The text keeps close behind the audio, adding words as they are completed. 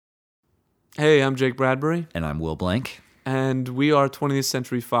Hey, I'm Jake Bradbury. And I'm Will Blank. And we are 20th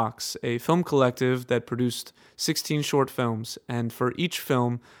Century Fox, a film collective that produced 16 short films. And for each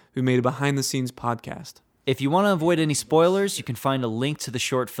film, we made a behind-the-scenes podcast. If you want to avoid any spoilers, you can find a link to the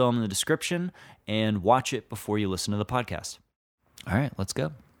short film in the description and watch it before you listen to the podcast. All right, let's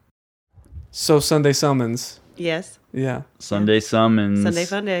go. So, Sunday Summons. Yes. Yeah. Sunday Summons. Sunday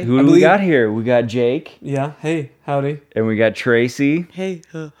Fun Day. Who do we got here? We got Jake. Yeah. Hey, howdy. And we got Tracy. Hey,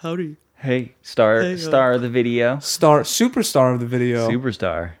 howdy. Hey, star Hey, of the video. Superstar of the video.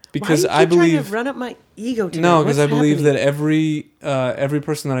 Superstar. Because Why do you keep trying believe... to run up my ego today? No, because I What's believe happening? that every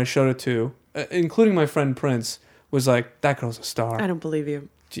person that I showed it to, including my friend Prince, was like, that girl's a star. I don't believe you.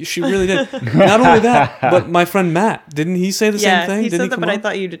 She really did. Not only that, but my friend Matt, didn't he say the same thing? He Didn't said that, come but I on?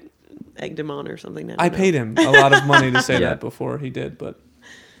 thought you egged him on or something. I paid him a lot of money to say Yeah. that before he did, but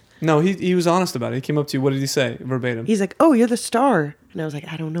no, he was honest about it. He came up to you. What did he say verbatim? He's like, "Oh, you're the star," and I was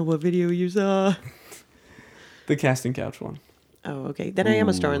like, "I don't know what video you saw." The casting couch one. Oh, okay. Then I am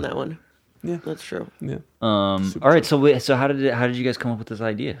a star in that one. Yeah, That's true. yeah. All right. So how did you guys come up with this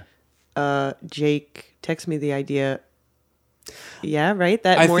idea? Jake texted me the idea. Yeah, right.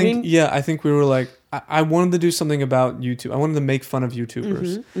 That I morning. think we were like, I wanted to do something about YouTube. I wanted to make fun of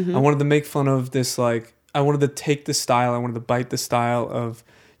YouTubers. I wanted to make fun of this, like, I wanted to take the style. I wanted to bite the style of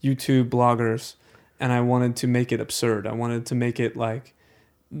YouTube bloggers, and I wanted to make it absurd. I wanted to make it like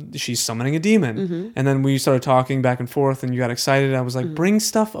she's summoning a demon. And then we started talking back and forth, and you got excited. I was like, bring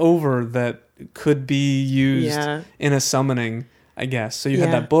stuff over that could be used in a summoning, I guess. So you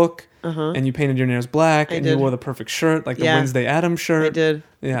had that book, and you painted your nails black, and you wore the perfect shirt, like the Wednesday Addams shirt. I did.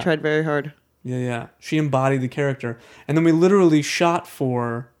 Yeah. I tried very hard. Yeah. She embodied the character. And then we literally shot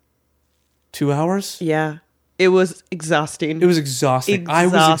for 2 hours. Yeah, it was exhausting. It was exhausting. I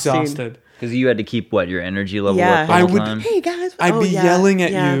was Exhausting. exhausted. Because you had to keep your energy level Yeah. up the I whole would- time. Hey guys, I'd be yelling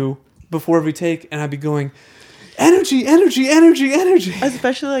at you before every take, and I'd be going, energy, energy, energy, energy.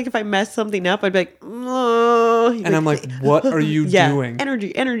 Especially like if I messed something up, I'd be like, oh. And I'm like, what are you doing?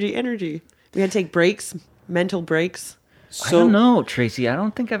 Energy, energy, energy. We had to take breaks, mental breaks. I don't know, Tracy. I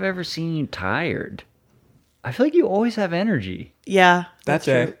don't think I've ever seen you tired. I feel like you always have energy. Yeah. That that's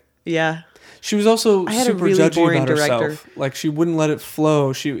day. true. Yeah. She was also I had a super really judgy boring about director. herself. Like, she wouldn't let it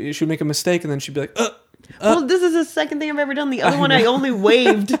flow. She would make a mistake, and then she'd be like, Well, this is the second thing I've ever done. The other one I only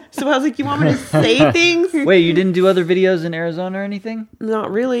waved. So I was like, you want me to say things? Wait, you didn't do other videos in Arizona or anything? Not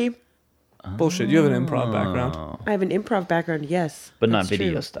really. bullshit. You have an improv background. I have an improv background, yes. But not That's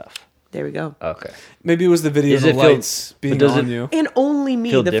video true. stuff. There we go. Okay. Maybe it was the video Does of it the feel- lights being does on it- you. And only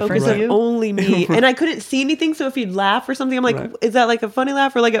me. Feel The different focus to of you? only me. And I couldn't see anything, so if you'd laugh or something, I'm like, Right. is that like a funny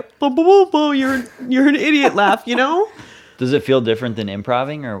laugh or like a boom, boom, boom, boom, you're an idiot laugh, you know? Does it feel different than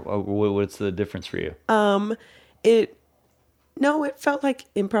improving, or what's the difference for you? It felt like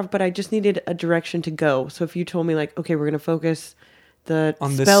improv, but I just needed a direction to go. So if you told me like, okay, we're gonna focus the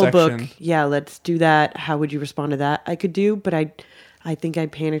On this spell book, section. yeah, let's do that. How would you respond to that? I could do, but I think I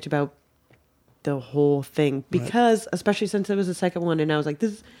panicked about the whole thing because, especially since it was the second one, and I was like,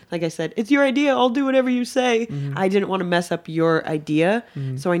 this, like I said, it's your idea. I'll do whatever you say. I didn't want to mess up your idea,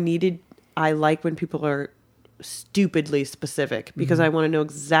 so I like when people are stupidly specific because I want to know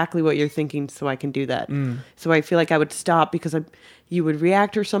exactly what you're thinking so I can do that. So I feel like I would stop because you would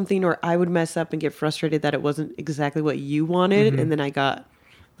react or something, or I would mess up and get frustrated that it wasn't exactly what you wanted, and then I got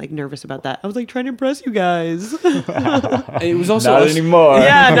like nervous about that. I was like trying to impress you guys. It was also Not us, anymore.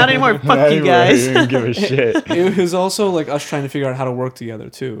 Yeah, not anymore. Fuck you guys. I don't give a shit. It was also like us trying to figure out how to work together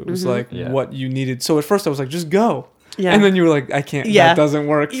too. It was like Yeah. what you needed. So at first I was like, just go. Yeah. And then you were like, I can't. Yeah. That doesn't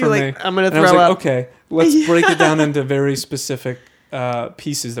work You're for like, me. I'm gonna And I was throw like, up. okay, let's break it down into very specific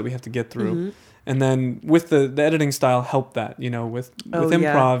pieces that we have to get through. And then with the editing style helped that, with Oh, yeah.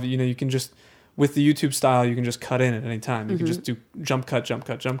 improv, you can just, with the YouTube style, you can just cut in at any time. You can just do jump cut, jump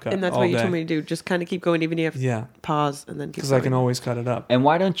cut, jump cut And that's all what you day. told me to do. Just kind of keep going, even if you have Yeah, to pause and then keep because going. I can always cut it up. And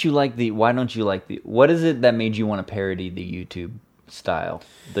why don't you like the? What is it that made you want to parody the YouTube style,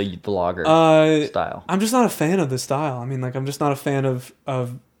 the vlogger style? I'm just not a fan of the style. I mean, like, I'm just not a fan of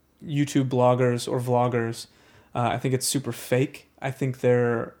YouTube bloggers or vloggers. I think it's super fake. I think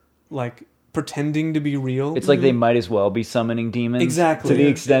they're like pretending to be real. It's like they might as well be summoning demons. Exactly. To the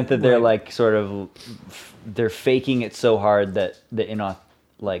extent that they're Right. like sort of, they're faking it so hard that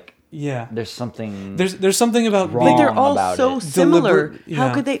yeah. there's something. There's something about Wrong. Like they're all about so it. similar. Deliberate- How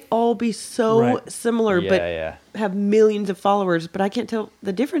yeah. could they all be so Right. similar Yeah, but yeah. have millions of followers? But I can't tell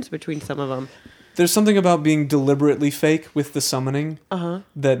the difference between some of them. There's something about being deliberately fake with the summoning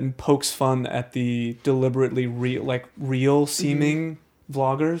that pokes fun at the deliberately real seeming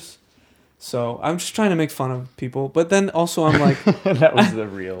vloggers. So I'm just trying to make fun of people, but then also I'm like, that was the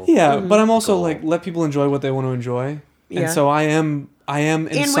real. yeah. But I'm also goal. like, let people enjoy what they want to enjoy, Yeah. and so I am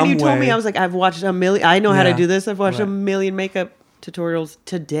in And some when you told way- me, I was like, I've watched a million. I know how to Yeah. do this. I've watched a Right. million makeup tutorials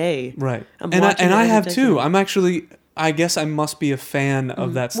today. right, I'm and watching I it have every too. day. I'm actually, I guess I must be a fan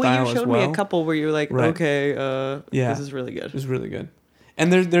of that style Well, you as showed well. me a couple where you were like, Right. okay, Yeah. this is really good. It was really good.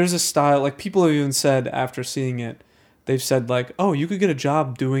 And there's a style, like people have even said after seeing it, they've said like, oh, you could get a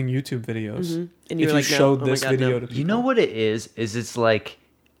job doing YouTube videos And if you you were like, no. showed Oh my this God, video no. to people. You know what it is it's like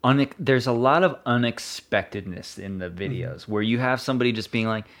there's a lot of unexpectedness in the videos where you have somebody just being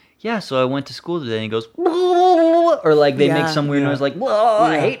like, yeah, so I went to school today, and he goes, or like they make Yeah. some weird Yeah. noise like, whoa,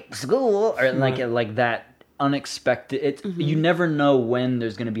 I Yeah. hate school, or like Right. like that unexpected. You never know when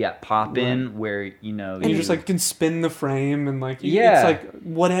there's gonna be a pop in where And you just like can spin the frame and like you, Yeah. it's like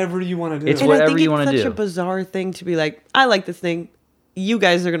whatever you want to do. It's And whatever I think you it's wanna such do. a bizarre thing to be like, I like this thing. You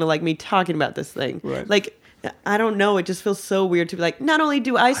guys are gonna like me talking about this thing. Right. Like, I don't know. It just feels so weird to be like, not only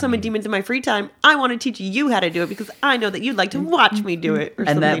do I summon demons in my free time, I want to teach you how to do it because I know that you'd like to watch me do it. Or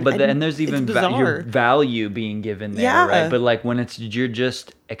and something. and there's even it's your bizarre. value being given there, Yeah. right? But like when you're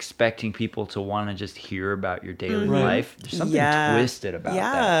just expecting people to want to just hear about your daily Right. life, there's something Yeah. twisted about that.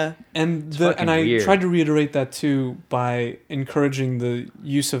 Yeah. And fucking I weird. tried to reiterate that too by encouraging the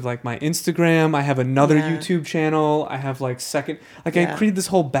use of like my Instagram. I have another Yeah. YouTube channel. I have like I Yeah. created this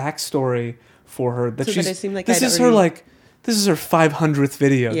whole backstory for her that So that she's it seemed like this I'd is her already- like this is her 500th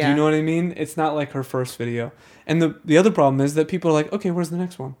video. Do Yeah. you know what I mean? It's not like her first video. And the other problem is that people are like, okay, where's the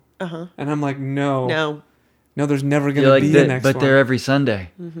next one? Uh-huh. And I'm like, no, No. there's never gonna You're like, be a next but one. they're every Sunday.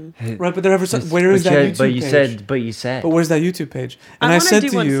 Right, but they're ever. Where is that YouTube But you page? said. But where's that YouTube page? And I I, want to said do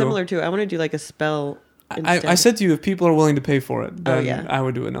to one you, similar to it. I want to do like a spell instead. I said to you, if people are willing to pay for it, then yeah. I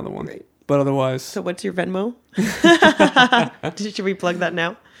would do another one. Right. But otherwise, So what's your Venmo? Should we plug that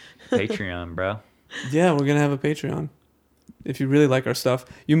now? Patreon, bro. yeah, we're gonna have a Patreon. If you really like our stuff,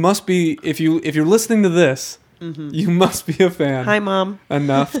 you must be. If you're listening to this, you must be a fan. Hi, Mom.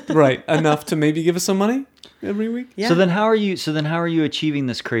 Enough, right? Enough to maybe give us some money every week. Yeah. So then how are you achieving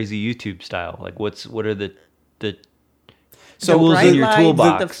this crazy YouTube style? Like what are the So tools bright in your lights,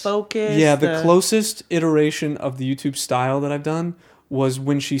 toolbox? the focus. yeah, the closest iteration of the YouTube style that I've done was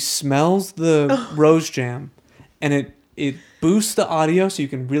when she smells the rose jam, and it boosts the audio so you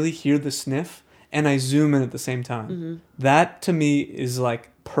can really hear the sniff, and I zoom in at the same time. That to me is like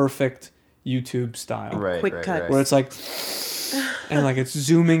perfect YouTube style. Quick cuts. Where it's like, and like it's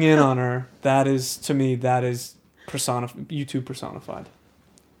zooming in on her. That is to me YouTube personified.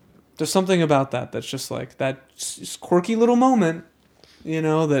 There's something about that that's just like that quirky little moment,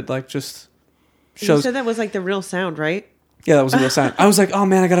 that like just You shows. said that was like the real sound, right? Yeah, that was a real sound. I was like, oh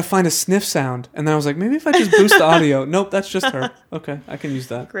man, I gotta find a sniff sound, and then I was like, maybe if I just boost the audio. Nope, that's just her. Okay, I can use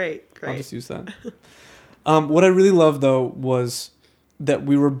that. Great. I'll just use that. What I really loved though was that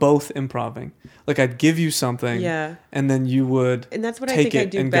we were both improving. Like I'd give you something, Yeah. and then you would. And that's what I take think I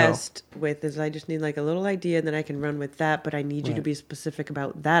it do and go. best with is I just need like a little idea and then I can run with that, but I need you to Right. be specific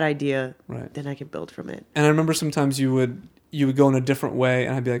about that idea. Right. Then I can build from it. And I remember sometimes you would go in a different way,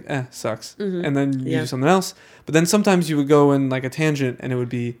 and I'd be like, sucks. And then you Yeah. do something else. But then sometimes you would go in like a tangent, and it would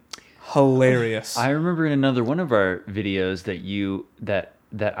be hilarious. I remember in another one of our videos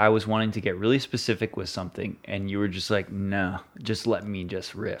that I was wanting to get really specific with something, and you were just like, no, just let me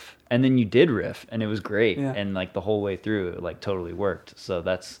just riff. And then you did riff, and it was great. Yeah. And like the whole way through, it like totally worked. So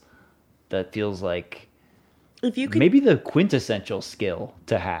that feels like If you could maybe the quintessential skill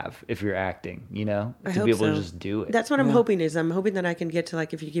to have if you're acting, I to hope be able so. to just do it. That's what I'm Yeah. hoping is I'm hoping that I can get to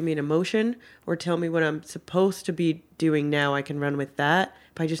like if you give me an emotion or tell me what I'm supposed to be doing now, I can run with that.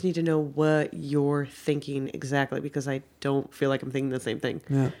 But I just need to know what you're thinking exactly because I don't feel like I'm thinking the same thing.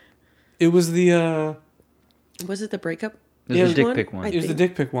 Yeah. It was the Was it the breakup? It was Yeah, the dick one? pic one. I it was the think-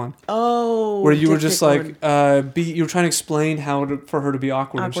 dick pic one Oh, where you were dick just pic like one. you were trying to explain for her to be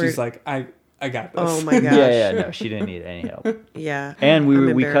awkward, and she's Awkward. like, I got this. Oh my gosh. yeah, no, she didn't need any help. Yeah. And I'm we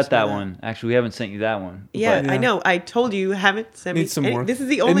embarrassed cut that by one. Actually, we haven't sent you that one. Yeah, But- I know. I told you haven't sent me Needs some work. This is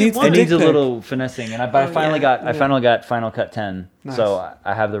the It only needs- one. It dick needs a pic. little finessing, and I finally yeah. got Final Cut 10, Nice. so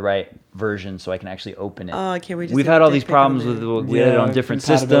I have the right version, so I can actually open it. Oh, I can't wait to We've see had the all dick these pic on problems there. with we had it Yeah, on different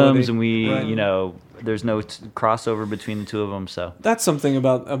compatibility. systems, and we Right. there's no crossover between the two of them. So That's something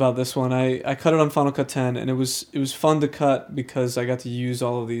about this one. I cut it on Final Cut 10, and it was fun to cut because I got to use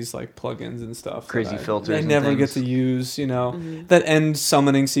all of these like plugins and stuff. that Crazy filters I and never get things. to use. Mm-hmm. That end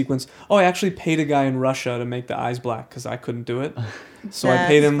summoning sequence. Oh, I actually paid a guy in Russia to make the eyes black because I couldn't do it. So I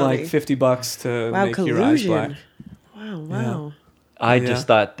paid That's him funny. like $50 to Wow, make your eyes collusion. black. Wow. I Yeah. just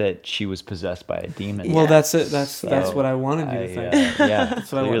thought that she was possessed by a demon. Well, Yeah. that's it. That's So, what I wanted you to think. yeah,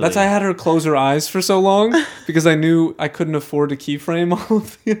 That's what I want. clearly. That's why I had her close her eyes for so long because I knew I couldn't afford to keyframe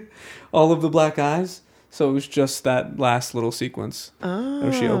all of the black eyes. So it was just that last little sequence. Oh,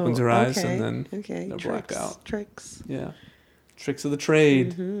 Where she opens her eyes and okay. then okay. they're Tricks, blacked out. Tricks. Yeah. Tricks of the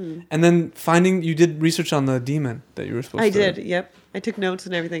trade. Mm-hmm. And then you did research on the demon that you were supposed I to. did. Yep. I took notes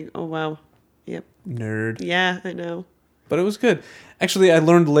and everything. Oh wow. Yep. Nerd. Yeah, I know. But it was good. Actually, I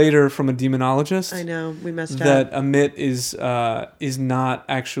learned later from a demonologist I know. We messed that up. Amit is not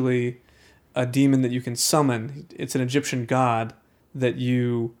actually a demon that you can summon. It's an Egyptian god that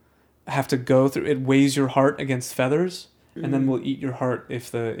you have to go through. It weighs your heart against feathers, and then will eat your heart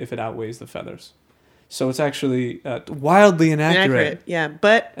if it outweighs the feathers. So it's actually wildly inaccurate. Yeah,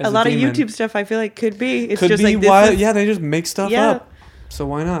 but as a a lot of demon. YouTube stuff I feel like could be. It's Could just be like this wild. is- Yeah, they just make stuff Yeah. up. So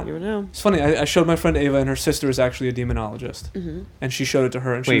why not? You don't know. It's funny. I showed my friend Ava, and her sister is actually a demonologist, and she showed it to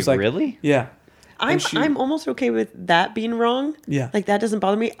her, and she Wait, was like, really? "Yeah, I'm And she- I'm almost okay with that being wrong. yeah." Like that doesn't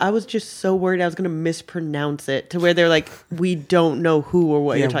bother me. I was just so worried I was gonna mispronounce it to where they're like, we don't know who or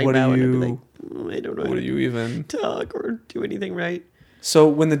what Yeah, you're talking what are about. And I'd be you- like, I don't know how What are to you even? talk or do anything right. So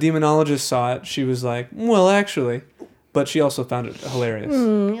when the demonologist saw it, she was like, "Well, actually," but she also found it hilarious.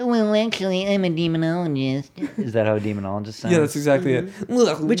 Well, actually, I'm a demonologist. Is that how a demonologist sounds? Yeah, that's exactly it.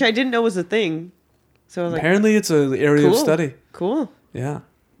 Which I didn't know was a thing. So I was like, Apparently, it's an area of Cool. study. cool. Yeah,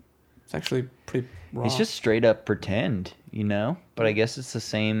 it's actually pretty raw. It's just straight up pretend, you know? But I guess it's the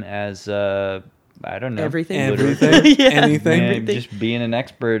same as, I don't know. Everything. everything, Yeah. anything. Yeah, Everything. just being an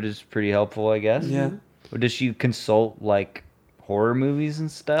expert is pretty helpful, I guess. Yeah. Or does she consult, like, horror movies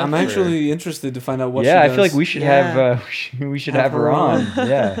and stuff? I'm or- actually interested to find out what. yeah, she I feel like does. we should Yeah. have we should have her on.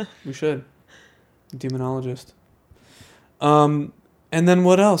 Yeah. We should. Demonologist. And then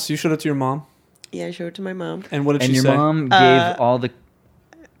what else? You showed it to your mom, Yeah, I showed it to my mom. and what did And she your say? mom gave all the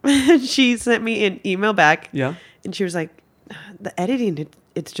She sent me an email back. Yeah. And she was like, the editing,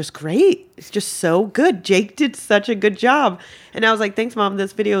 it's just great. It's just so good. Jake did such a good job. And I was like, thanks, Mom.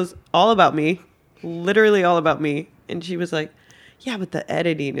 This video is all about me. Literally all about me. And she was like, yeah, but the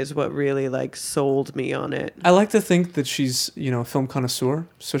editing is what really like sold me on it. I like to think that she's, a film connoisseur.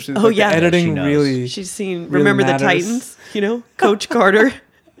 So she, Oh, like, yeah. the editing She knows. really. She's seen Really Remember matters. the Titans, Coach Carter,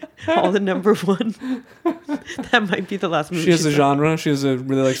 all the number one. That might be the last movie. She has a saw. genre. She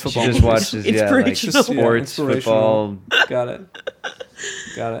really likes she football. just movies. watches like Inspirational. sports, Inspirational. football,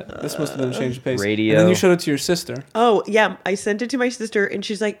 Got it. This must have been a change of pace. Radio. And then you showed it to your sister. Oh, yeah. I sent it to my sister and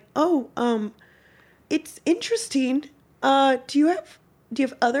she's like, oh, it's interesting. Do you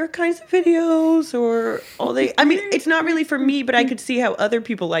have other kinds of videos or all they? I mean, it's not really for me, but I could see how other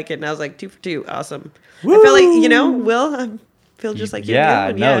people like it, and I was like, 2 for 2, awesome. I felt like Will, I feel just like yeah,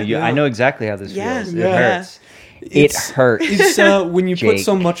 you do. no, yeah. I know exactly how this Yeah. feels. Yeah. It hurts. It's- It hurts. It's when you put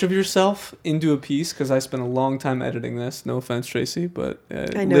so Jake. much of yourself into a piece, because I spent a long time editing this. No offense, Tracy, but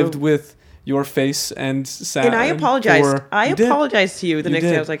I know. lived with your face and sound. And I apologized. You did. apologized to you the You next day.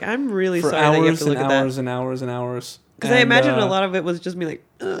 did. I was like, I'm really For sorry that you have hours to and look at hours that. and hours and hours. Because I And, imagine a lot of it was just me like,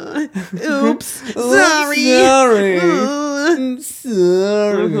 oops, sorry. Sorry. Uh.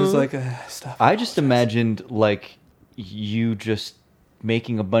 Sorry. It was like, stop. I just imagined like you just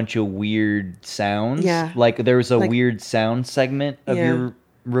making a bunch of weird sounds. Yeah. Like there was a Like- weird sound segment of Yeah. your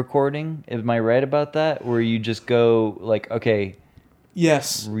recording. Am I right about that? Where you just go like, okay,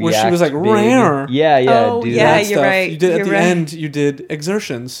 Yes. Where she was like, react big. rare. Yeah, yeah. Oh, do yeah, that. you're right. You did at You're the right. end. You did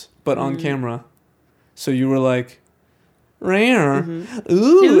exertions, but on camera. So you were like, rare.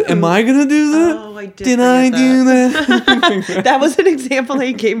 Ooh, am I gonna do that? Oh, I did. Did I forget do that. that? That was an example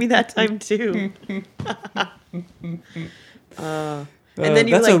they gave me that time too. And then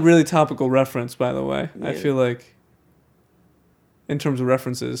you that's like, a really topical reference, by the way. I Yeah. feel like, in terms of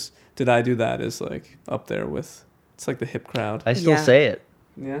references, did I do that is like up there with. It's like the hip crowd. I still Yeah. say it.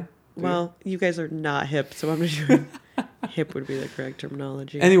 Yeah. well, you guys are not hip, so I'm not sure hip would be the correct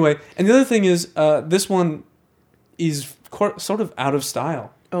terminology. Anyway, and the other thing is, this one is sort of out of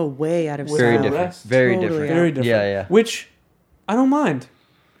style. Oh, way out of Very style. different. rest. Very Totally different. out. Very different. Yeah, yeah. Which I don't mind.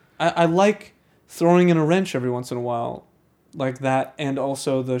 I like throwing in a wrench every once in a while, like that, and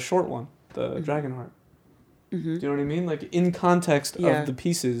also the short one, the Dragonheart. Do you know what I mean? Like in context Yeah. of the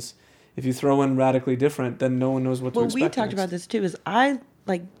pieces, if you throw in radically different, then no one knows what to Well, expect. we talked about this too. Is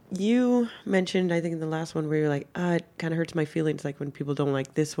you mentioned, I think in the last one where you're like, it kind of hurts my feelings, like when people don't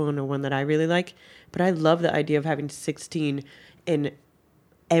like this one or one that I really like. But I love the idea of having 16 and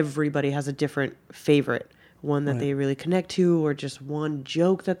everybody has a different favorite, one that Right. they really connect to, or just one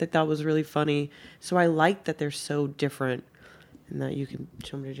joke that they thought was really funny. So I like that they're so different and that you can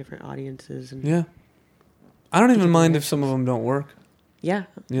show them to different audiences. And Yeah. I don't even different mind if some of them don't work. Yeah,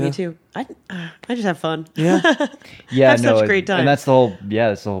 Yeah. me too. I just have fun. Yeah. Yeah, Have no, such a great time. and that's the whole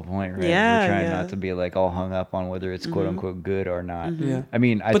point, right? Yeah, We're trying yeah. not to be like all hung up on whether it's quote unquote good or not. Yeah. I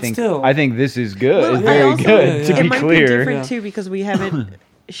mean, I But think still- I think this is good. Well, it's I very also- good Yeah, to It be might be clear. different Yeah. too because we haven't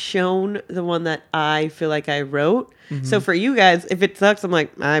shown the one that I feel like I wrote. So for you guys, if it sucks, I'm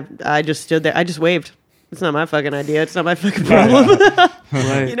like, I just stood there. I just waved. It's not my fucking idea. It's not my fucking problem.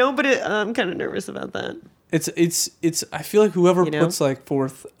 Right. You know, but I'm kind of nervous about that. It's I feel like whoever You know? puts like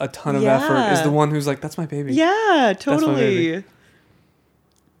forth a ton of effort is Yeah. the one who's like, that's my baby. Yeah, my totally. baby.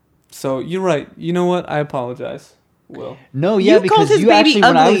 So you're right. You know what? I apologize, Will. No, yeah, You called because his you baby actually,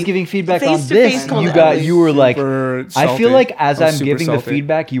 when I was ugly. giving feedback Face on to this, face called you it got ugly. you were like, Super I feel salty. like as I was I'm super giving the salty.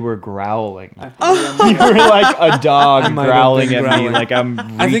 feedback, you were growling. Oh. You were like a dog I might have growling been at me, growling. like I'm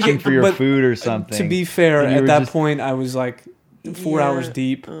I think reaching it- for your but food or something. To be fair, And you at were that just- point, I was like 4 Yeah. hours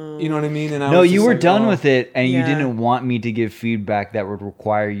deep. You know what I mean? And I No, was you just were like, done oh. with it, and you Yeah. didn't want me to give feedback that would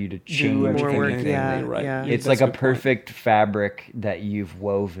require you to change everything More work, anything. yeah, You're right. yeah. It's That's like a good point. perfect fabric that you've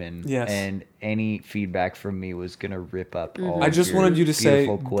woven. Yes. And any feedback from me was gonna rip up all I of just your wanted you to say,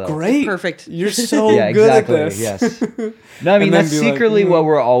 beautiful quilt. "Great, Perfect. You're so Yeah, good exactly. at this." Yes. No, I mean And then that's be like, secretly "Mm, what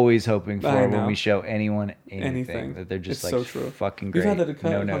we're always hoping for I when know. we show anyone anything. Anything. That they're just It's like so true. fucking great. We've had that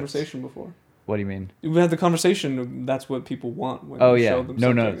no notes. conversation before. What do you mean? We've had the conversation. That's what people want when Oh you yeah, show them no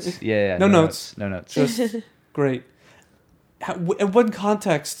something. notes. Yeah, No notes. No notes. Just great. In what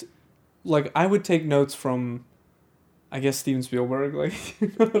context? Like, I would take notes from, I guess, Steven Spielberg. Like,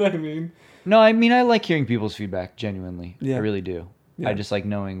 you know what I mean? No, I mean I like hearing people's feedback. Genuinely, Yeah. I really do. Yeah. I just like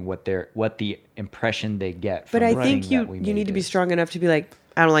knowing what the impression they get. From But I the think thing that we you made need to be this. strong enough to be like,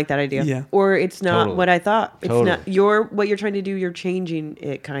 I don't like that idea. Yeah. Or it's not Totally. what I thought. It's Totally. not what you're trying to do, you're changing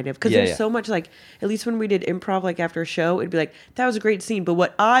it kind of. Because Yeah, there's yeah. so much like, at least when we did improv like after a show, it'd be like, that was a great scene. But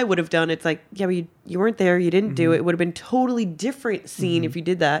what I would have done, it's like, yeah, but you weren't there, you didn't do it. It would have been totally different scene if you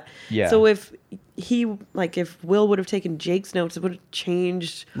did that. Yeah. So if if Will would have taken Jake's notes, it would have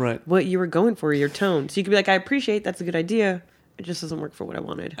changed Right. what you were going for, your tone. So you could be like, I appreciate that's a good idea. It just doesn't work for what I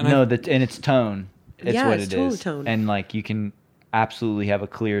wanted. And No, and it's tone. It's Yeah, what it's it total is. tone. And like you can absolutely have a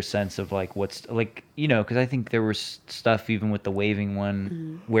clear sense of like what's like, you know, because I think there was stuff even with the waving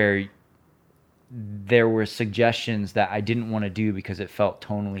one where there were suggestions that I didn't want to do because it felt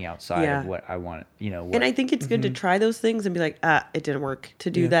tonally outside Yeah. of what I wanted. You know, what, And I think it's good to try those things and be like, it didn't work to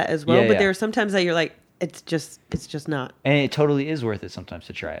do Yeah. that as well. Yeah, but yeah. there are sometimes that you're like, it's just not. and it totally is worth it sometimes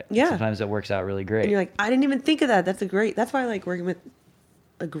to try it. Yeah. Sometimes it works out really great. And you're like, I didn't even think of that. That's that's why I like working with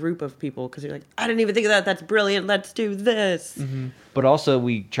a group of people because you're like, I didn't even think of that. That's brilliant. Let's do this. But also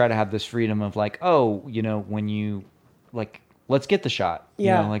we try to have this freedom of like, oh, you know, when you like, let's get the shot.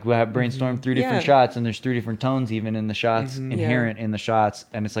 Yeah. You know, like we have brainstormed 3 different Yeah. shots and there's 3 different tones even in the shots, inherent in the shots.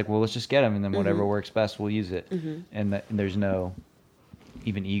 And it's like, well, let's just get them. And then whatever works best, we'll use it. And there's no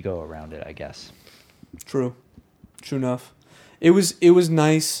even ego around it, I guess. True enough. It was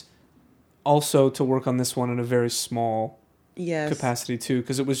nice also to work on this one in a very small Yes. capacity too,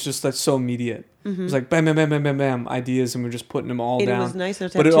 because it was just like so immediate. It was like bam, bam, bam, bam, bam, bam, ideas, and we're just putting them all And it down. was nice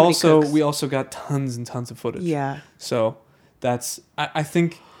not to but have it too many also cooks. we also got tons and tons of footage. Yeah. So that's I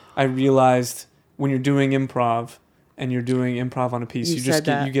think I realized when you're doing improv and you're doing improv on a piece, You you just said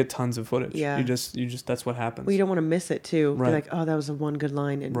get that. you get tons of footage. Yeah. You just that's what happens. Well, you don't want to miss it too. Right. Be like, oh, that was a one good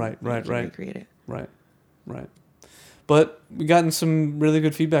line. And Right, you right, can right. recreate it. Right. But we gotten some really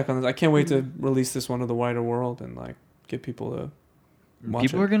good feedback on this. I can't wait to Mm-hmm. release this one to the wider world and like get people to watch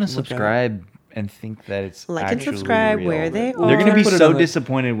People it, are going to look at it. subscribe and think that it's Like and actually subscribe real. where they They're going to are. be Put it so on the-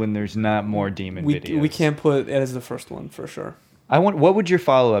 disappointed when there's not more demon videos. We can't put it as the first one for sure. What would your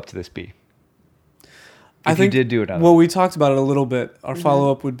follow up to this be? I If think you did do it on Well, we talked about it a little bit. Our Mm-hmm.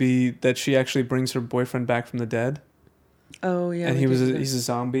 follow up would be that she actually brings her boyfriend back from the dead, Oh yeah. and we did that. he's a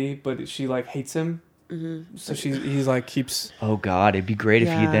zombie, but she like hates him. Mm-hmm. So he's like keeps Oh God, it'd be great if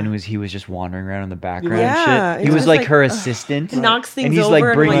Yeah. he was just wandering around in the background Yeah, and shit. it's He was just like like, her ugh, assistant, knocks things and he's over like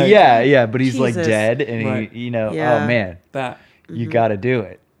and bringing like- yeah, but he's like Jesus. dead, and Right. he, you know, Yeah. oh man, that you got to do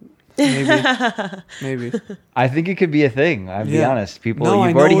it. maybe I think it could be a thing. I'll be Yeah. honest. People, No, I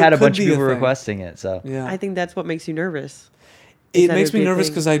you've know already it had a could bunch of be a people thing. requesting it, so yeah. I think that's what makes you nervous. is It that makes it'd be me a nervous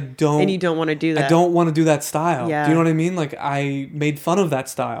thing. because I don't And you don't want to do that. I don't want to do that style. Yeah. Do you know what I mean? Like I made fun of that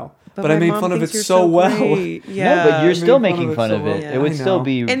style, but my I made mom fun of it thinks you're so well. great. Yeah. no, but you're I still made fun making of it fun so of it. well. It Yeah, would I still know.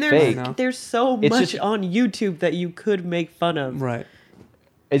 be And fake. there's so It's much just- on YouTube that you could make fun of. Right.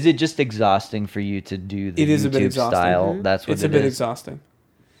 Is it just exhausting for you to do the It is a bit YouTube exhausting. style? That's what It's a it bit is. exhausting.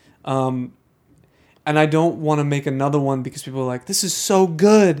 And I don't want to make another one because people are like, "This is so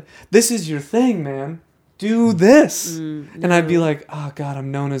good. This is your thing, man. Do this." And I'd be like, "Oh God,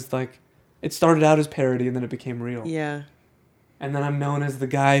 I'm known as like." It started out as parody and then it became real. Yeah. and then I'm known as the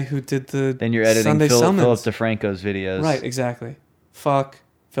guy who did the Then you're editing Sunday Philip Summons. DeFranco's videos. Right, exactly. Fuck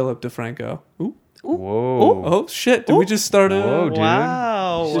Philip DeFranco. Ooh. Whoa. Oh shit! Did we just start a? Whoa, dude.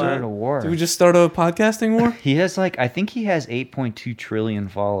 Wow. Started a war. Did we just start a podcasting war? He has I think he has 8.2 trillion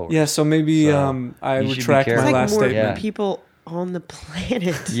followers. Yeah. So maybe So, I you should be retract careful. my It's like last more statement. Yeah. people on the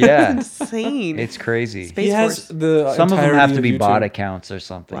planet. Yeah. It's insane. It's crazy. Space He has Force. the Some of them have entirety to be YouTube. bot accounts or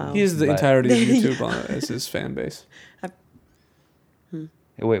something. Wow. He has the But- entirety of YouTube as his fan base.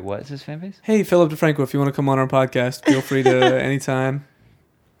 Wait, what is his fan base? Hey, Philip DeFranco, if you want to come on our podcast, feel free to anytime.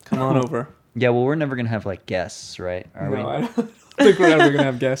 Come on over. Yeah, well, we're never gonna have like guests, right? Are No, we? I don't think we're ever gonna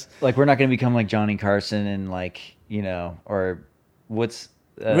have guests. Like, we're not gonna become like Johnny Carson and like or what's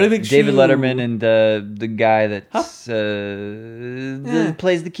Really big David shoe. Letterman and the guy that Yeah.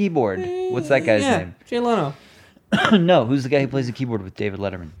 plays the keyboard. What's that guy's Yeah, name? Jay Leno. No, who's the guy who plays the keyboard with David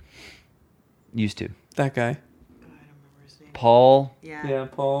Letterman? Used to. That guy. Paul. Yeah,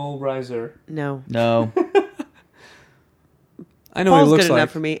 Paul Reiser. No. No. I know Paul's what he looks good like.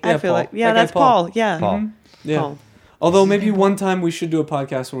 enough for me. Yeah, I feel Paul. like, yeah, That guy that's Paul. Yeah. Paul. Yeah. Paul. Although maybe one time we should do a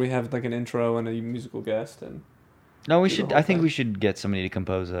podcast where we have like an intro and a musical guest and No, we Do the should. whole I think thing. we should get somebody to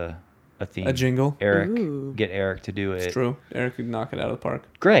compose a theme. a jingle. Eric. Ooh. Get Eric to do it. It's true. Eric could knock it out of the park.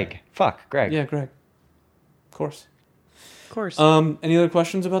 Greg. Fuck, Greg. Yeah, Greg. Of course. Of course. Any other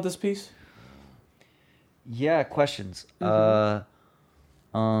questions about this piece? Yeah, questions. Nope.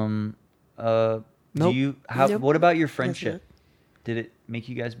 Do you Nope. what about your That's friendship? it. Did it make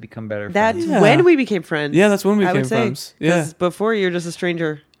you guys become better That's friends? Yeah. when we became friends. Yeah, that's when we I became would say. friends. Yeah. 'Cause before you're just a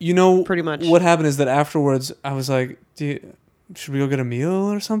stranger. You know, Pretty much. what happened is that afterwards I was like, should we go get a meal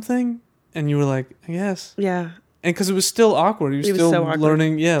or something? And you were like, yes. Yeah. And because it was still awkward. You were It was still so awkward.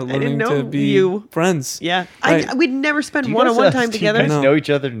 learning, didn't learning to know be you. friends. Yeah. Right. We'd never spend Do you one-on-one guys, time do together. You guys No. know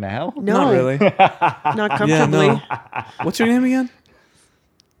each other now? No. Not really. Not comfortably. Yeah, no. What's your name again?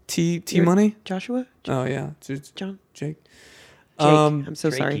 T You're- Money? Joshua? Oh yeah, it's John? Jake. Jake. I'm so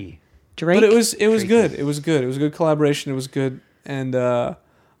sorry. Drakey. Drake? But it was Tricky. good. It was good. It was a good collaboration. It was good, and I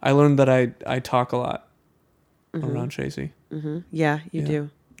learned that I talk a lot around Tracy. Mm-hmm. Yeah, you Yeah. do.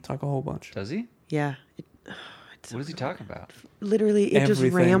 Talk a whole bunch. Does he? Yeah. What does he talk about? Literally, it just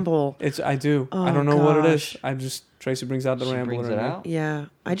Everything. ramble. I do. I Oh, don't know what it is. gosh. Tracy brings out the She ramble. brings in it me. out. Yeah.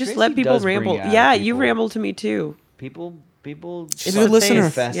 I just Tracy let people does bring ramble. out Yeah, you people. ramble to me too. People. It's the the listener.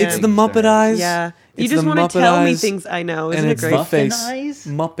 face. It's Yeah. the Muppet eyes. Yeah. You It's just the want to Muppet tell me eyes, things I know. and Isn't it it's great? the Muffin face. eyes?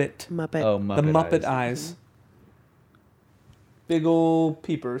 Muppet. Muppet. Oh, Muppet The Muppet eyes. eyes. Big old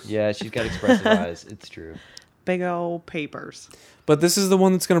peepers. Yeah, she's got expressive eyes. It's true. Big old papers. But this is the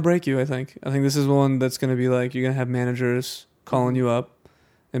one that's gonna break you. I think this is the one that's gonna be like you're gonna have managers calling you up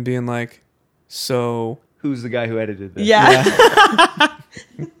and being like, so Who's the guy who edited this? Yeah.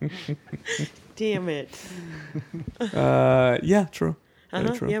 Damn it. yeah, true. Very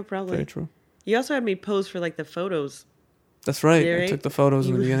Uh-huh. true. Yeah, probably. Very true. You also had me pose for like the photos. That's right. Yeah, I right? took the photos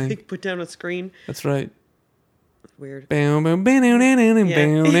in You the beginning. like, put down a screen. That's right. Weird. Bam, bam, bam, bam, bam, bam, Yeah.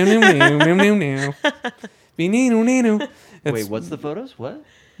 bam, bam, bam, bam, bam, bam. Be-nee-noo-nee-noo. It's Wait, what's the photos? What?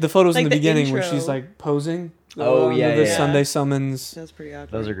 the photos Like in the the beginning where intro. she's like posing? Oh, under yeah, the yeah. Sunday Summons That's pretty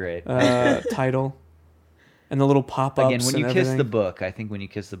awkward. Those are great. title. And the little pop-ups. Again, when you and kiss everything. the book, I think when you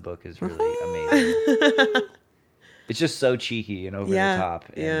kiss the book is really amazing. It's just so cheeky and over Yeah, the top.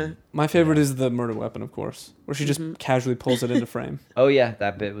 And, yeah. My favorite is the murder weapon, of course, where she just casually pulls it into frame. Oh yeah,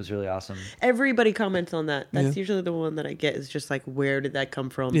 that bit was really awesome. Everybody comments on that. That's Yeah. usually the one that I get is just like, where did that come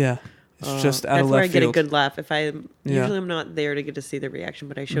from? Yeah, it's just out that's of where I left get field. a good laugh. If I Yeah. usually I'm not there to get to see the reaction,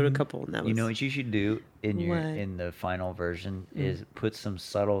 but I showed a couple and that was You know what you should do in your What? in the final version is put some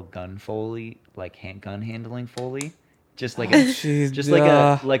subtle gun foley, like gun handling foley, just like a Jeez, just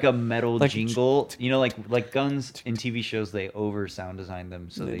like a metal like- jingle. You know, like guns in TV shows, they over sound design them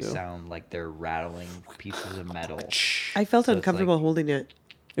so They they do. sound like they're rattling pieces of metal. I felt So it's uncomfortable like- holding it.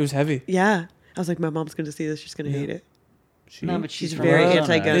 It was heavy. Yeah. I was like, my mom's gonna see this, she's gonna hate it. She, No, but she's She's from very Arizona.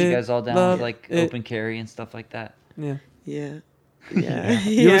 anti-gun. You guys all down Love with like it. open carry and stuff like that. yeah. Yeah. Yeah.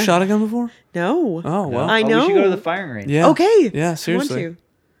 You ever shot a gun before? No. Oh well. I We should go to know. the firing range. Yeah. Okay. Yeah, I seriously. want to.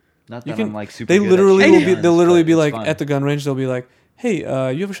 Not You that can- I'm like super. They good at literally shooting will be. guns, They'll literally but be it's like fun. at the gun range. They'll be like, "Hey,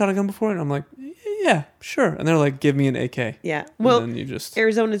 you ever shot a gun before?" And I'm like, "Yeah, sure." And they're like, "Give me an AK." Yeah. And Well, then you just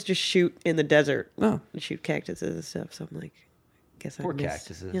Arizona's just shoot in the desert. no. And shoot cactuses and stuff. So I'm like, guess I Poor miss.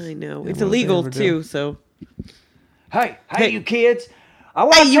 cactuses. Yeah, I know. Yeah, It's what would they illegal ever do? too. So Hey, Hey. you kids! I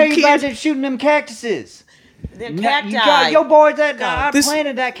want to Hey, tell you you about kids. them shooting them cactuses. the You got your boys that I This-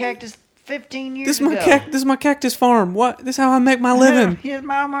 planted that cactus 15 years This is ago. this is my cactus farm. What? This is how I make my living. Here's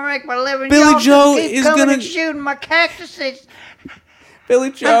how I'm gonna make my living. Billy Y'all Joe just keep is coming gonna- and shooting my cactuses.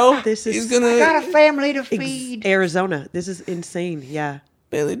 Billy Joe. This is- he's gonna. I got a family to feed. Arizona. This is insane. Yeah.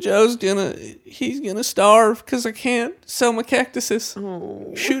 Billy Joe's he's gonna starve because I can't sell my cactuses.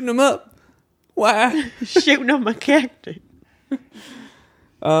 Oh. Shooting them up. Why? Shooting on my cactus.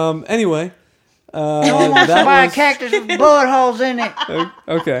 Anyway. Buy That a cactus with bullet holes in it. was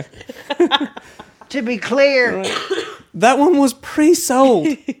okay. To be clear, That one was pre-sold,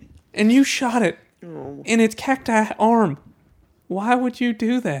 and you shot it in its cacti arm. Why would you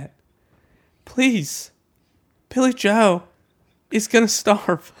do that? Please, Billy Joe is gonna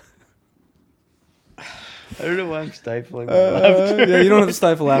starve. I don't know why I'm stifling my laughter. Yeah, you don't have to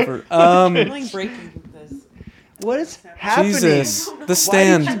stifle laughter. I'm like breaking this. What is happening? Jesus, the Why did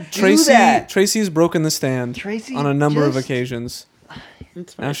stand. you do Tracy. that? Tracy has broken the stand Tracy, on a number of just- occasions.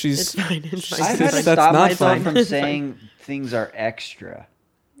 It's fine. Now she's- It's fine. It's fine. I've That's- had to that's stop not myself fine. from saying things are extra.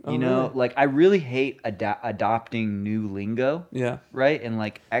 You know, really? like I really hate adopting new lingo, Yeah, right? And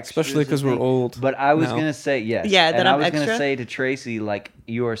like extra, especially because we're old. But I was now. gonna say yes. Yeah, that and I I'm was gonna extra? say to Tracy, like,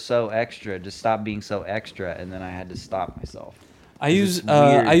 you are so extra. Just stop being so extra. And then I had to stop myself. I It's use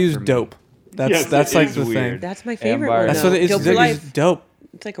weird I use for me. dope. That's Yes, that's it like is the weird. thing. That's my favorite Bar- one. That's though. what it is. Dope for It's life. dope.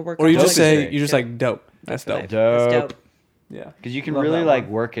 It's like a workout. Or you Dope just is say great. you're just like dope. That's dope. That's Dope. dope. Yeah, Because you can Love really that like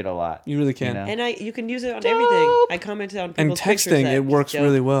one. work it a lot. you really can. know? And you can use it on everything. I commented on And people's pictures texting, that it works dope.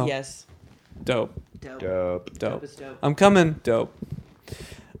 really well. Yes. Dope, Dope. Dope. dope. is dope. I'm coming. Dope.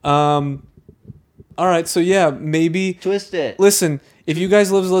 All right. So yeah, maybe Twist it. listen. If you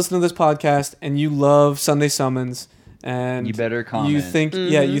guys listen to this podcast and you love Sunday Summons and You better you comment. think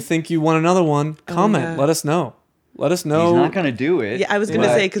you think you want another one, comment. yeah. Let us know. Let us He's know. not gonna do it. Yeah, I was gonna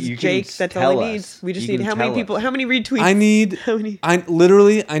but say because you can Jake, that's all tell he needs. us. We just You need can how many tell people? us. How many retweets? I need. How many?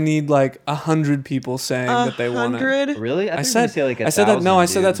 I need like 100 people saying that they want it. 100. Really? I thought you were said gonna say like I said that. No, 1,000, I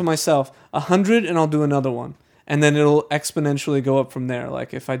said that dude. to myself. 100, and I'll do another one, and then it'll exponentially go up from there.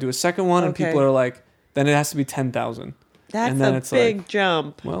 Like if I do a second one, and Okay. people are like, then it has to be 10,000. That's and then a it's big like,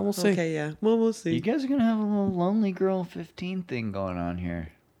 jump. well, we'll see. Okay, yeah. Well, we'll see. You guys are gonna have a little Lonely Girl 15 thing going on here.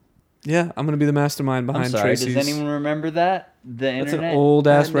 Yeah, I'm gonna be the mastermind I'm behind sorry. Tracy's. Does anyone remember that? The That's internet an old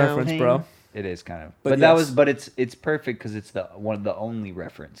ass I know. reference, thing? bro. It is kind of. But But, that yes. was. But it's perfect because it's the only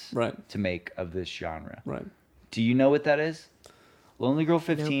reference Right, to make of this genre. right. Do you know what that is? Lonely Girl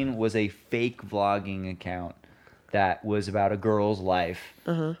 15 was a fake vlogging account that was about a girl's life,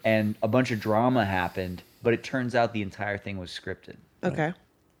 and a bunch of drama happened. But it turns out the entire thing was scripted. Okay.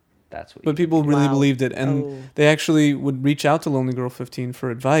 That's what. But people really Wow. believed it, and Oh. they actually would reach out to Lonely Girl 15 for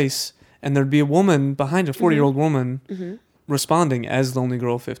advice, and there'd be a woman behind a 40-year-old woman responding as Lonely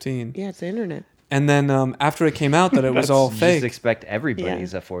Girl 15. Yeah, it's the internet. And then after it came out that it was all Just fake, expect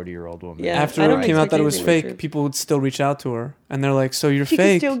everybody's Yeah. a 40-year-old woman. Yeah. after I don't it came out expect that it was anything to be fake, true. people would still reach out to her, and they're like, "So you're She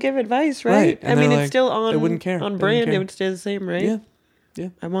fake?" can still give advice, right? Right, I and mean, they're it's like- still on. they wouldn't care. They On wouldn't brand, care. it would stay the same, right? Yeah, yeah.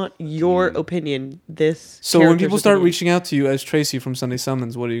 I want your opinion. This. So when character's people start opinion. reaching out to you as Tracy from Sunday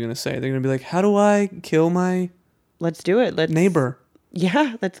Summons, what are you gonna say? They're gonna be like, "How do I kill my let's do it. Let's neighbor?"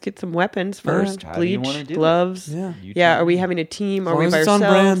 Yeah, let's get some weapons first. How do you wanna Bleach, do it? gloves. Yeah. You Yeah, tell are we me. having a team? As Are we long by as it's on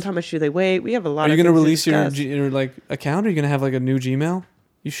ourselves? brand. How much do they weigh? We have a lot Are you of gonna things to release your, discuss. your like account? Are you gonna have like a new Gmail?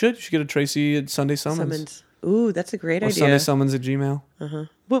 You should. You should get a Tracy at Sunday Summons. summons? Ooh, that's a great Or idea. Sunday Summons at Gmail.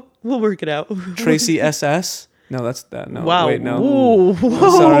 We'll work it out. Tracy SS. No, that's that. No, wow. wait, no. Ooh, whoa,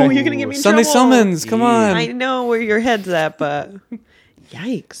 Sorry. you're gonna get me in Sunday trouble. Summons. Come on. I know where your head's at, but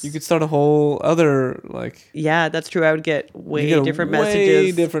yikes. You could start a whole other like. Yeah, that's true. I would get you way get a different way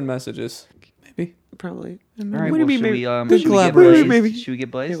messages. different messages. Maybe. Probably. All right. Would Well, it be should maybe- we Good should we get collaboration. Blaze? Maybe. Should we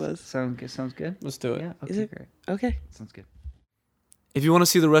get Blaze? It was. Sounds good. Let's do it. Yeah. Is Okay. it? Great. Okay. Sounds good. If you want to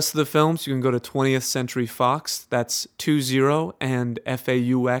see the rest of the films, you can go to 20th Century Fox. That's 20 and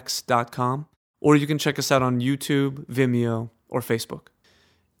FAUX.com. Or you can check us out on YouTube, Vimeo, or Facebook.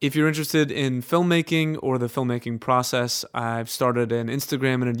 If you're interested in filmmaking or the filmmaking process, I've started an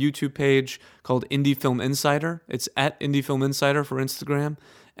Instagram and a YouTube page called Indie Film Insider. It's at Indie Film Insider for Instagram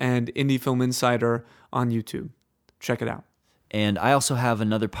and Indie Film Insider on YouTube. Check it out. And I also have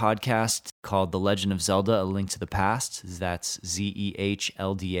another podcast called The Legend of Zelda, A Link to the Past. That's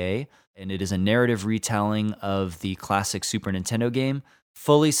ZEHLDA. And it is a narrative retelling of the classic Super Nintendo game,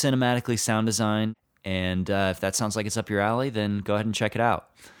 fully cinematically sound designed. And if that sounds like it's up your alley, then go ahead and check it out.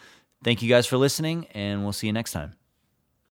 Thank you guys for listening, and we'll see you next time.